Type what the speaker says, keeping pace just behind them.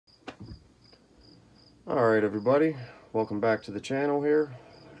Alright everybody, welcome back to the channel here,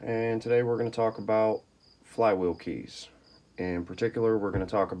 and today we're going to talk about flywheel keys. In particular, we're going to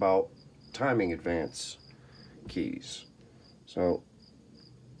talk about timing advance keys. So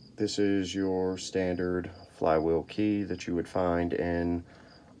this is your standard flywheel key that you would find in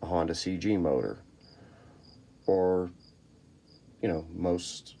a Honda CG motor, or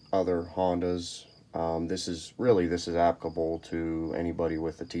most other Hondas. This is applicable to anybody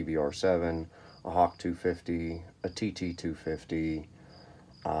with a Tbr7, a Hawk 250, a TT 250.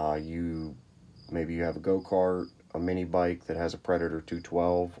 Maybe you have a go-kart, a mini bike that has a Predator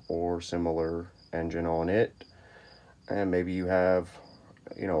 212 or similar engine on it, and maybe you have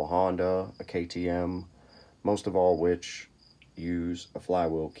a Honda, a KTM, most of all which use a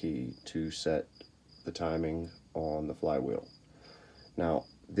flywheel key to set the timing on the flywheel. Now,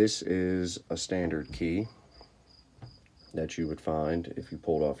 this is a standard key that you would find if you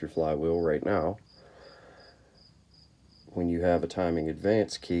pulled off your flywheel right now. When you have a timing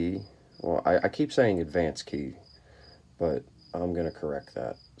advance key, well, I keep saying advance key, but I'm going to correct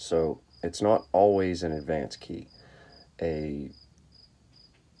that. So it's not always an advance key. A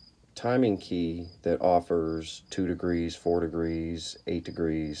timing key that offers 2 degrees, 4 degrees, 8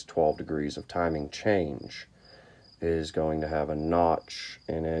 degrees, 12 degrees of timing change is going to have a notch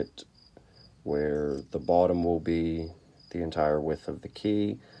in it where the bottom will be the entire width of the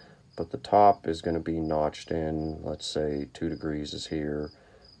key, but the top is going to be notched in. Let's say 2 degrees is here,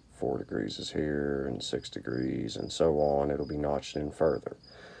 4 degrees is here, and 6 degrees, and so on. It'll be notched in further.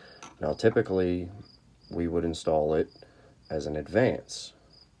 Now, typically, we would install it as an advance,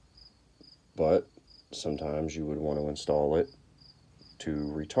 but sometimes you would want to install it to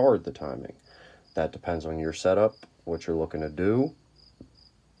retard the timing. That depends on your setup, what you're looking to do.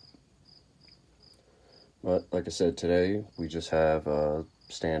 But like I said, today we just have a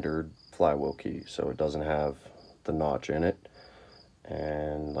standard flywheel key, so it doesn't have the notch in it.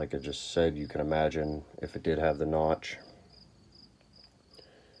 And like I just said, you can imagine if it did have the notch,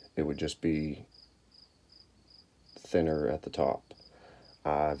 it would just be thinner at the top.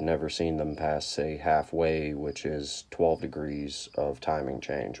 I've never seen them pass, say, halfway, which is 12 degrees of timing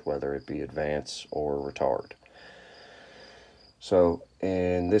change, whether it be advance or retard. So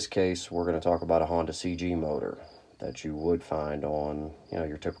in this case, we're going to talk about a Honda CG motor that you would find on,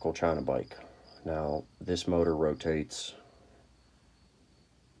 your typical China bike. Now, this motor rotates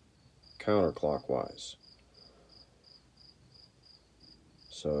counterclockwise.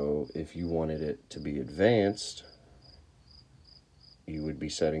 So if you wanted it to be advanced, you would be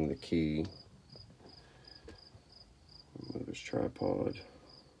setting the key. Move this tripod.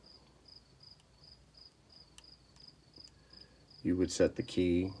 You would set the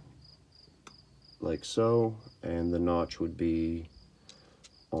key like so, and the notch would be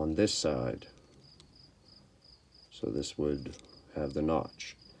on this side. So this would have the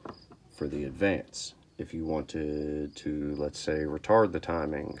notch for the advance. If you wanted to, let's say, retard the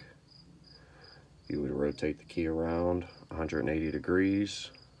timing, you would rotate the key around 180 degrees,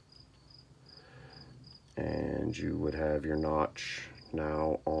 and you would have your notch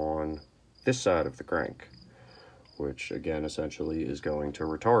now on this side of the crank, which again essentially is going to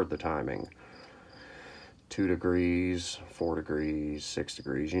retard the timing. 2 degrees, 4 degrees, 6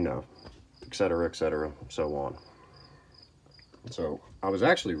 degrees, etc., so on. So I was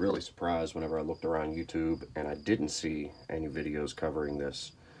actually really surprised whenever I looked around YouTube and I didn't see any videos covering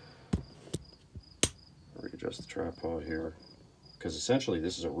this. Readjust the tripod here, because essentially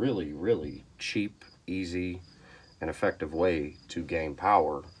this is a really, really cheap, easy, and effective way to gain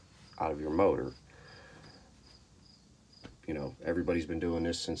power out of your motor. Everybody's been doing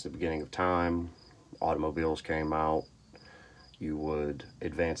this since the beginning of time. Automobiles came out. You would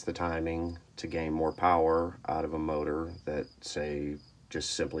advance the timing to gain more power out of a motor that, say,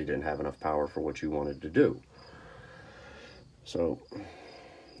 just simply didn't have enough power for what you wanted to do. So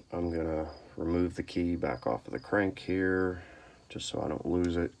I'm gonna remove the key back off of the crank here, just so I don't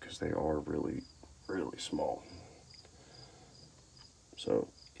lose it, because they are really, really small. So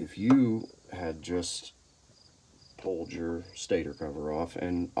if you had just pulled your stator cover off,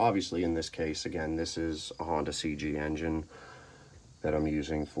 and obviously in this case, again, this is a Honda CG engine that I'm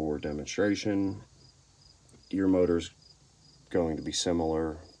using for demonstration. Your motor's going to be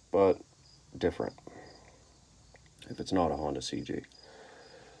similar, but different if it's not a Honda CG.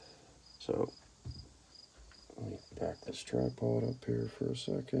 So let me back this tripod up here for a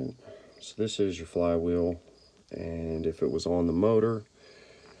second. So this is your flywheel, and if it was on the motor,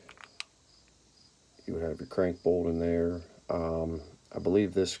 you would have your crank bolt in there. I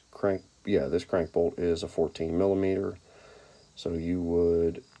believe this crank bolt is a 14 millimeter. So you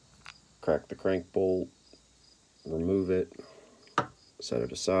would crack the crank bolt, remove it, set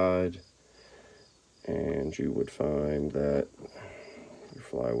it aside, and you would find that your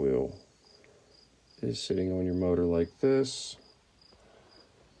flywheel is sitting on your motor like this.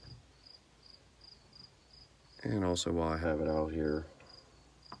 And also, while I have it out here,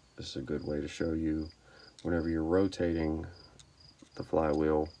 this is a good way to show you whenever you're rotating the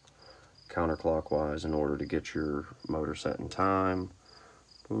flywheel counterclockwise in order to get your motor set in time.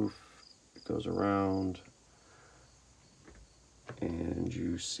 Poof, it goes around, and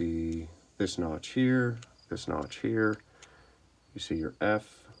you see this notch here, this notch here. You see your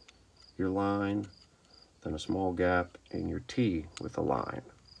F, your line, then a small gap, and your T with a line.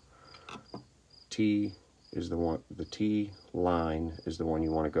 T is the one, the T line is the one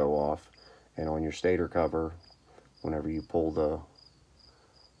you want to go off, and on your stator cover, whenever you pull the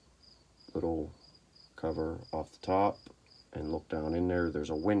little cover off the top and look down in there, there's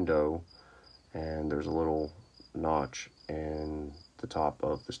a window and there's a little notch in the top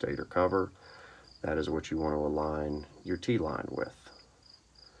of the stator cover. That is what you want to align your T line with.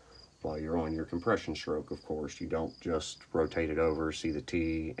 While you're on your compression stroke, of course, you don't just rotate it over, see the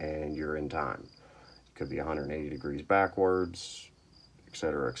T, and you're in time. It could be 180 degrees backwards,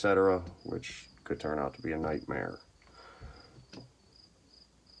 etc., which could turn out to be a nightmare.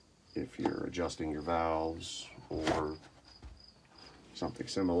 If you're adjusting your valves or something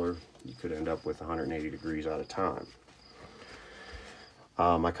similar, you could end up with 180 degrees out of time.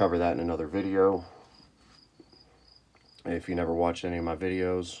 I cover that in another video. If you never watched any of my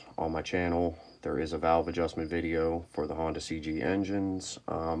videos on my channel, there is a valve adjustment video for the Honda CG engines.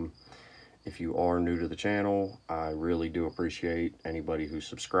 If you are new to the channel, I really do appreciate anybody who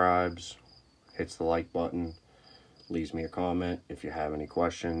subscribes, hits the like button, leaves me a comment. If you have any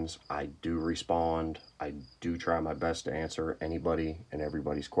questions, I do respond. I do try my best to answer anybody and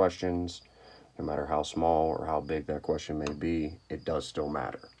everybody's questions. No matter how small or how big that question may be, it does still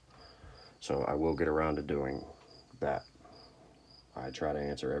matter. So I will get around to doing that. I try to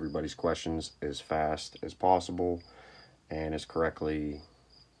answer everybody's questions as fast as possible and as correctly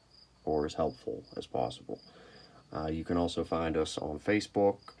or as helpful as possible. You can also find us on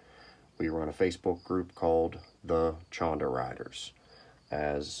Facebook. We run a Facebook group called the Chonda Riders,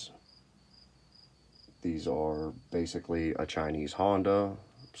 as these are basically a Chinese Honda,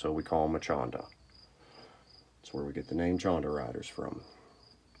 so we call them a Chonda. That's where we get the name Chonda Riders from.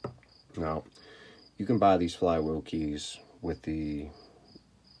 Now, you can buy these flywheel keys with the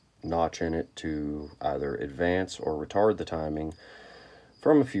notch in it to either advance or retard the timing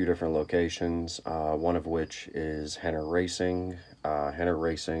from a few different locations, one of which is Henner Racing. Henner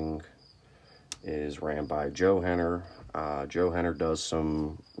Racing is ran by Joe Henner. Joe Henner does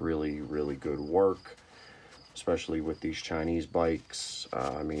some really good work, especially with these Chinese bikes.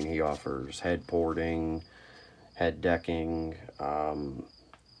 I mean, he offers head porting, head decking.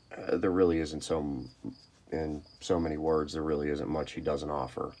 There really isn't in so many words, there really isn't much he doesn't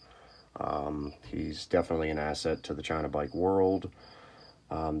offer. He's definitely an asset to the China bike world.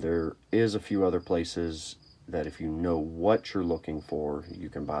 There is a few other places that if you know what you're looking for, you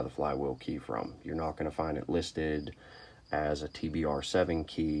can buy the flywheel key from. You're not going to find it listed as a Tbr7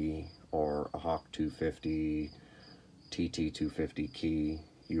 key or a Hawk 250, TT 250 key.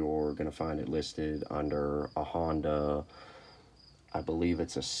 You're going to find it listed under a Honda, I believe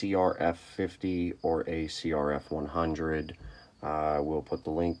it's a CRF 50 or a CRF 100. We'll put the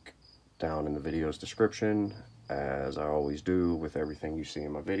link down in the video's description, as I always do with everything you see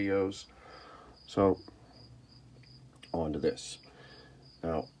in my videos. So, on to this.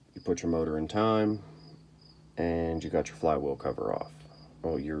 Now, you put your motor in time, and you got your flywheel cover off.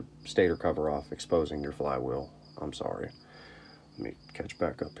 Well, your stator cover off, exposing your flywheel. I'm sorry. Let me catch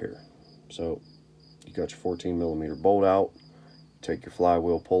back up here. So, you got your 14mm bolt out. Take your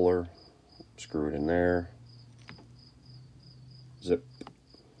flywheel puller, screw it in there, zip,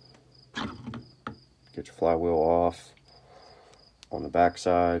 get your flywheel off. On the back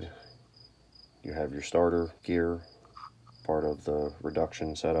side, you have your starter gear, part of the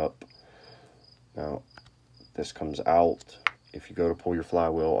reduction setup. Now, this comes out. If you go to pull your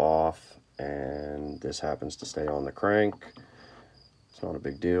flywheel off and this happens to stay on the crank, it's not a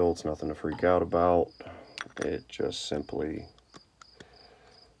big deal. It's nothing to freak out about. It just simply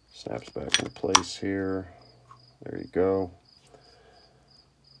snaps back into place here. There you go.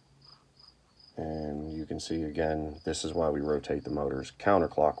 And you can see again, this is why we rotate the motors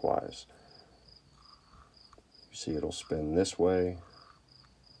counterclockwise. You see it'll spin this way,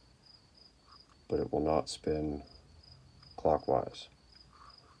 but it will not spin clockwise.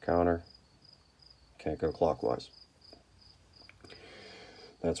 Counter, can't go clockwise.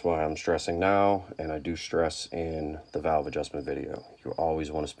 That's why I'm stressing now, and I do stress in the valve adjustment video. You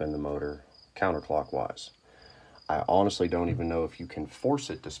always want to spin the motor counterclockwise. I honestly don't even know if you can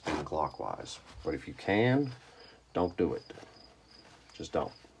force it to spin clockwise, but if you can, don't do it. Just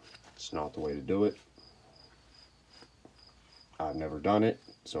don't. It's not the way to do it. I've never done it,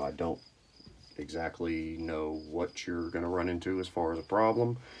 so I don't exactly know what you're going to run into as far as a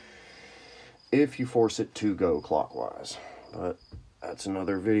problem if you force it to go clockwise. But that's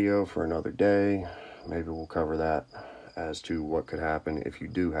another video for another day. Maybe we'll cover that as to what could happen if you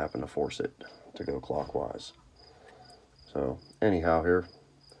do happen to force it to go clockwise. So anyhow, here,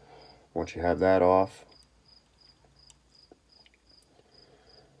 once you have that off,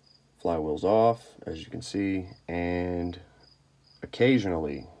 flywheel's off, as you can see, and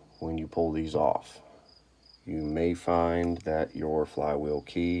occasionally when you pull these off, you may find that your flywheel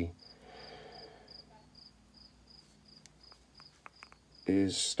key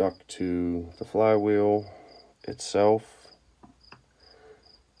is stuck to the flywheel itself,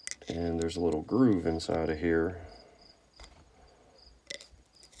 and there's a little groove inside of here.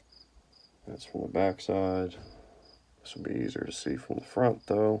 That's from the back side. This will be easier to see from the front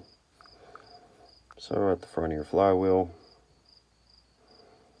though. So at the front of your flywheel,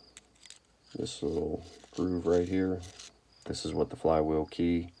 this little groove right here, this is what the flywheel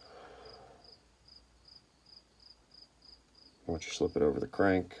key, once you slip it over the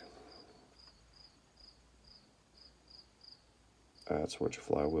crank, that's what your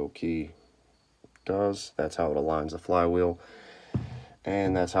flywheel key does. That's how it aligns the flywheel,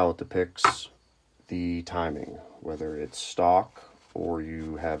 and that's how it depicts the timing, whether it's stock or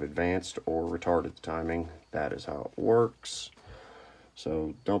you have advanced or retarded timing. That is how it works.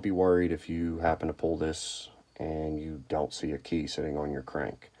 So don't be worried if you happen to pull this and you don't see a key sitting on your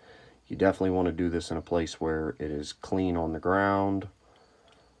crank. You definitely want to do this in a place where it is clean on the ground,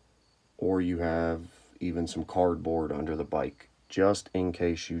 or you have even some cardboard under the bike, just in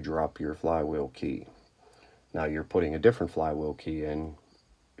case you drop your flywheel key. Now you're putting a different flywheel key in.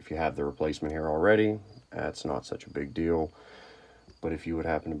 If you have the replacement here already, that's not such a big deal. But if you would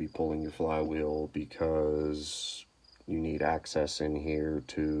happen to be pulling your flywheel because you need access in here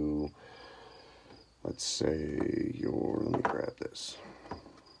to, let's say let me grab this.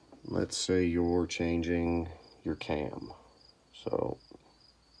 Let's say you're changing your cam. So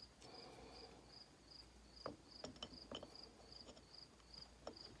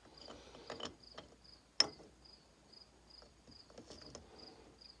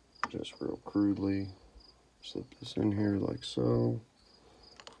just real crudely slip this in here like so.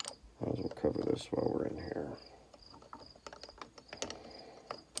 Might as well cover this while we're in here.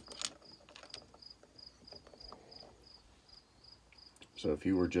 So if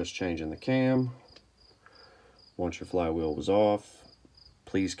you were just changing the cam, once your flywheel was off,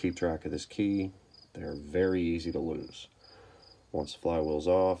 please keep track of this key. They're very easy to lose. Once the flywheel's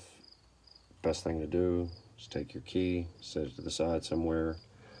off, best thing to do is take your key, set it to the side somewhere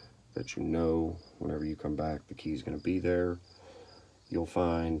that you know whenever you come back the key's going to be there. You'll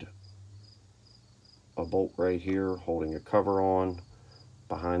find a bolt right here holding a cover on.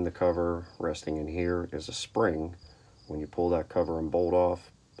 Behind the cover, resting in here, is a spring. When you pull that cover and bolt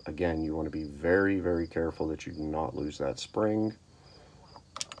off, again, you want to be very, very careful that you do not lose that spring.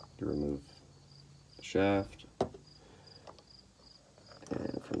 You remove the shaft,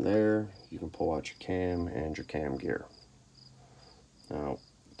 and from there you can pull out your cam and your cam gear. Now,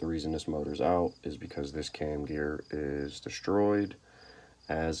 the reason this motor's out is because this cam gear is destroyed,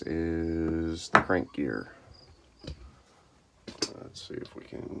 as is the crank gear. Let's see if we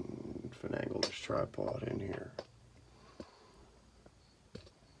can finagle this tripod in here.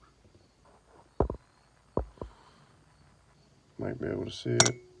 Might be able to see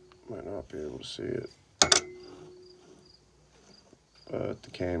it, might not be able to see it. But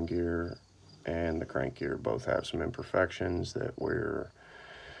the cam gear and the crank gear both have some imperfections that we're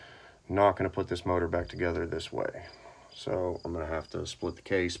not going to put this motor back together this way. So I'm going to have to split the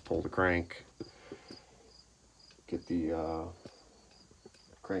case, pull the crank, get the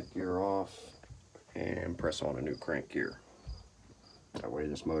crank gear off, and press on a new crank gear. That way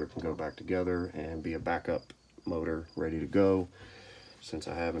this motor can go back together and be a backup motor ready to go. Since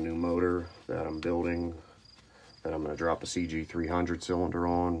I have a new motor that I'm building that I'm going to drop a CG300 cylinder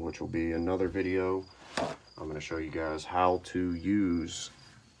on, which will be another video. I'm going to show you guys how to use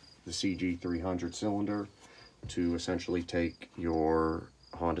the CG300 cylinder to essentially take your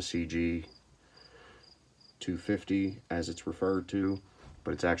Honda CG 250, as it's referred to,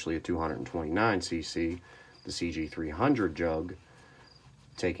 but it's actually a 229cc, the CG300 jug,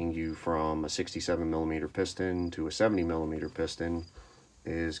 taking you from a 67mm piston to a 70mm piston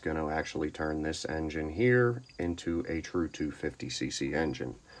is going to actually turn this engine here into a true 250cc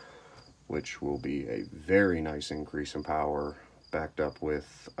engine, which will be a very nice increase in power, backed up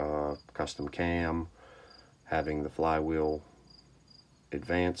with custom cam, having the flywheel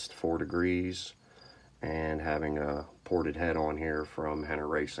advanced 4 degrees, and having a ported head on here from Henner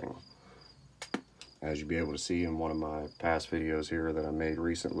Racing. As you'll be able to see in one of my past videos here that I made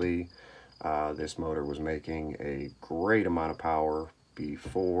recently, this motor was making a great amount of power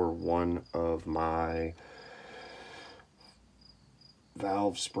before one of my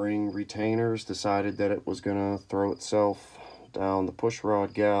valve spring retainers decided that it was going to throw itself down the push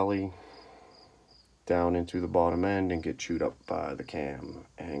rod galley down into the bottom end and get chewed up by the cam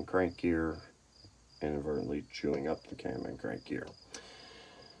and crank gear, inadvertently chewing up the cam and crank gear.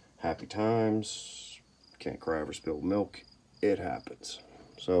 Happy times, can't cry over spilled milk, it happens.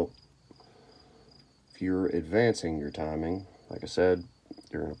 So if you're advancing your timing, like I said,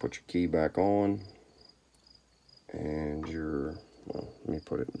 you're going to put your key back on, and well, let me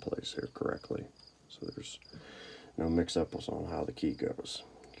put it in place here correctly so there's no mix-ups on how the key goes.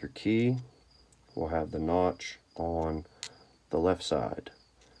 Your key will have the notch on the left side.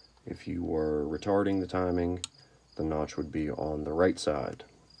 If you were retarding the timing, the notch would be on the right side.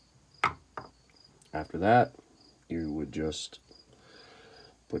 After that, you would just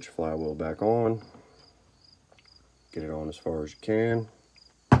put your flywheel back on, get it on as far as you can.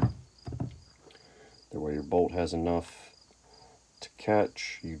 That way your bolt has enough to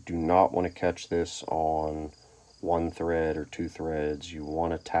catch. You do not want to catch this on 1 thread or 2 threads. You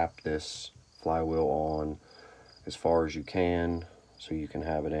want to tap this flywheel on as far as you can so you can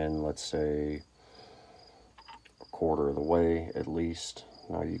have it in, let's say, 1/4 of the way at least.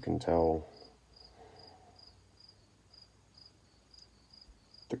 Now you can tell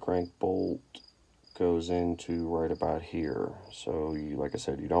the crank bolt goes into right about here. So you, like I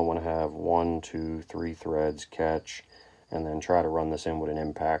said, you don't want to have 1, 2, 3 threads catch and then try to run this in with an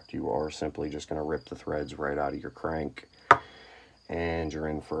impact. You are simply just going to rip the threads right out of your crank, and you're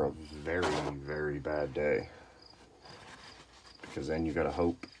in for a very, very bad day, because then you got to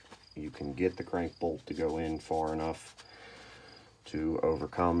hope you can get the crank bolt to go in far enough to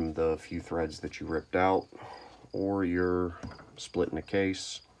overcome the few threads that you ripped out, or you're splitting a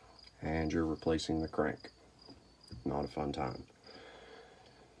case and you're replacing the crank. Not a fun time.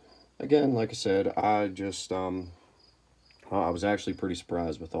 Again, like I said, I just I was actually pretty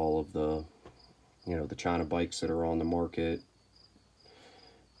surprised with all of the, the China bikes that are on the market,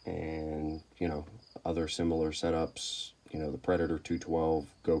 and other similar setups, the Predator 212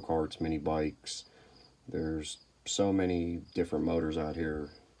 go-karts, mini bikes. There's so many different motors out here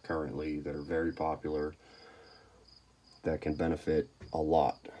currently that are very popular that can benefit a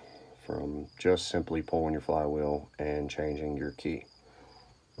lot from just simply pulling your flywheel and changing your key.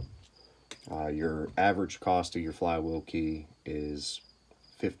 Your average cost of your flywheel key is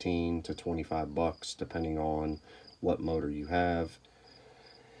 $15 to $25 depending on what motor you have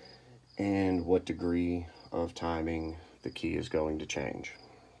and what degree of timing the key is going to change.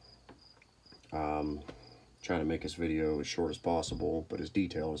 Trying to make this video as short as possible but as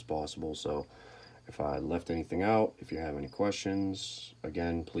detailed as possible, so if I left anything out, if you have any questions,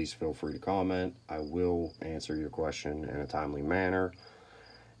 again, please feel free to comment. I will answer your question in a timely manner.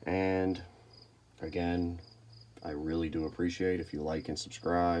 And again, I really do appreciate if you like and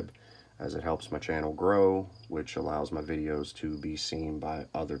subscribe, as it helps my channel grow, which allows my videos to be seen by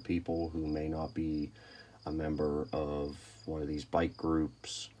other people who may not be a member of one of these bike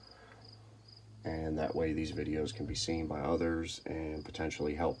groups. And that way these videos can be seen by others and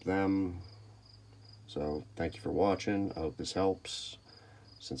potentially help them. So thank you for watching. I hope this helps.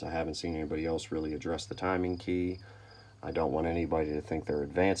 Since I haven't seen anybody else really address the timing key, I don't want anybody to think they're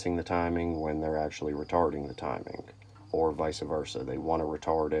advancing the timing when they're actually retarding the timing, or vice versa. They want to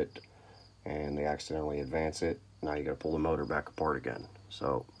retard it and they accidentally advance it. Now you got to pull the motor back apart again.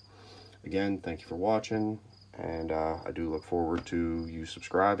 So again, thank you for watching, and I do look forward to you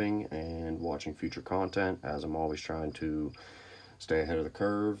subscribing and watching future content, as I'm always trying to stay ahead of the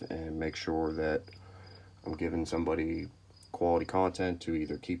curve and make sure that I'm giving somebody quality content to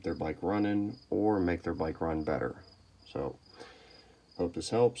either keep their bike running or make their bike run better. So, hope this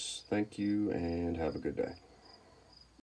helps. Thank you, and have a good day.